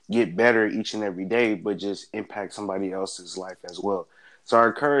only get better each and every day, but just impact somebody else's life as well. So I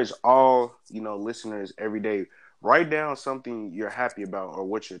encourage all, you know, listeners every day, write down something you're happy about or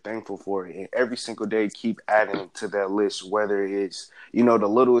what you're thankful for. And every single day, keep adding to that list, whether it's, you know, the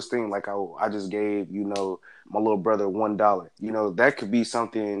littlest thing, like I just gave, you know, my little brother $1. You know, that could be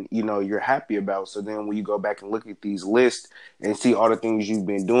something, you know, you're happy about. So then when you go back and look at these lists and see all the things you've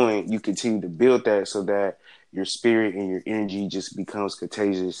been doing, you continue to build that so that your spirit and your energy just becomes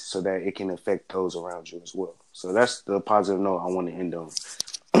contagious so that it can affect those around you as well. So that's the positive note I want to end on.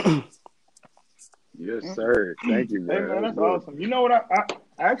 Yes, sir. Thank you, bro. Hey, man, that's awesome. You know what? I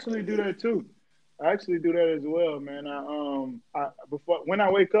actually do that too. I actually do that as well, man. I before when I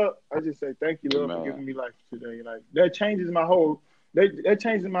wake up, I just say thank you, Lord, for giving me life today. Like that changes my whole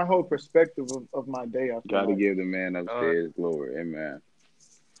perspective of my day. I gotta give the man upstairs glory, amen.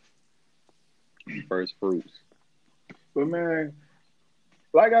 First fruits. But man,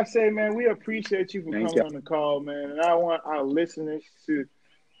 like I say, man, we appreciate you for coming on the call, man. And I want our listeners to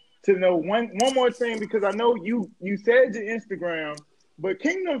know one more thing, because I know you said your Instagram, but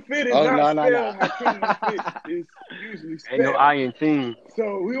Kingdom Fit is not spelled how Kingdom Fit is usually spelled. Ain't no I in team.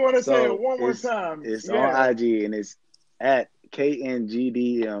 So we want to say it one more time. It's on IG and it's at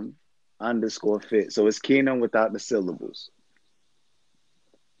KNGDM_fit. So it's Kingdom without the syllables.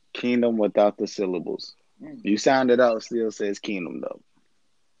 Kingdom without the syllables. You sound it out, still says Kingdom though.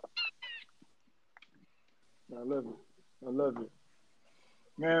 I love it.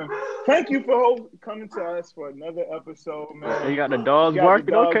 Man, thank you for coming to us for another episode, man. You got the dogs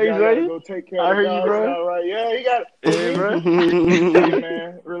barking, okay, Zay? Go take care I of the heard you, bro. All right, yeah, you got it. Yeah, bro. Hey,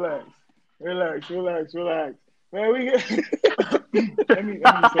 man, relax. Man, we get. let me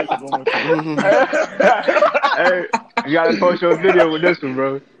say this one more time. Hey, you gotta post your video with this one,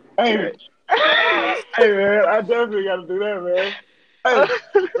 bro. Hey, man, I definitely gotta do that, man. Hey,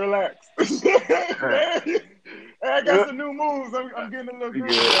 relax. Hey, I got some new moves. I'm getting a little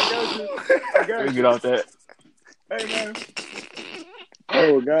groovy. I got you. Get off that. Hey, man.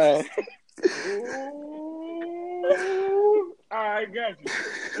 Oh, God. Ooh. I got you.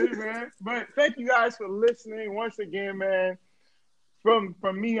 Hey, man. But thank you guys for listening once again, man. From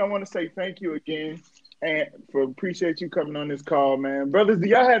me, I want to say thank you again. And appreciate you coming on this call, man. Brothers, do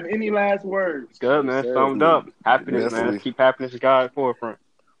y'all have any last words? Good, man. Summed up. Happiness, man. Keep happiness at God's forefront.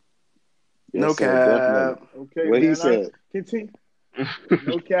 Yes, no sir, cap. Okay, what man, he said. Continue.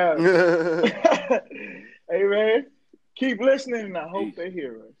 No cap. Hey, man, keep listening, and I hope they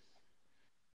hear us.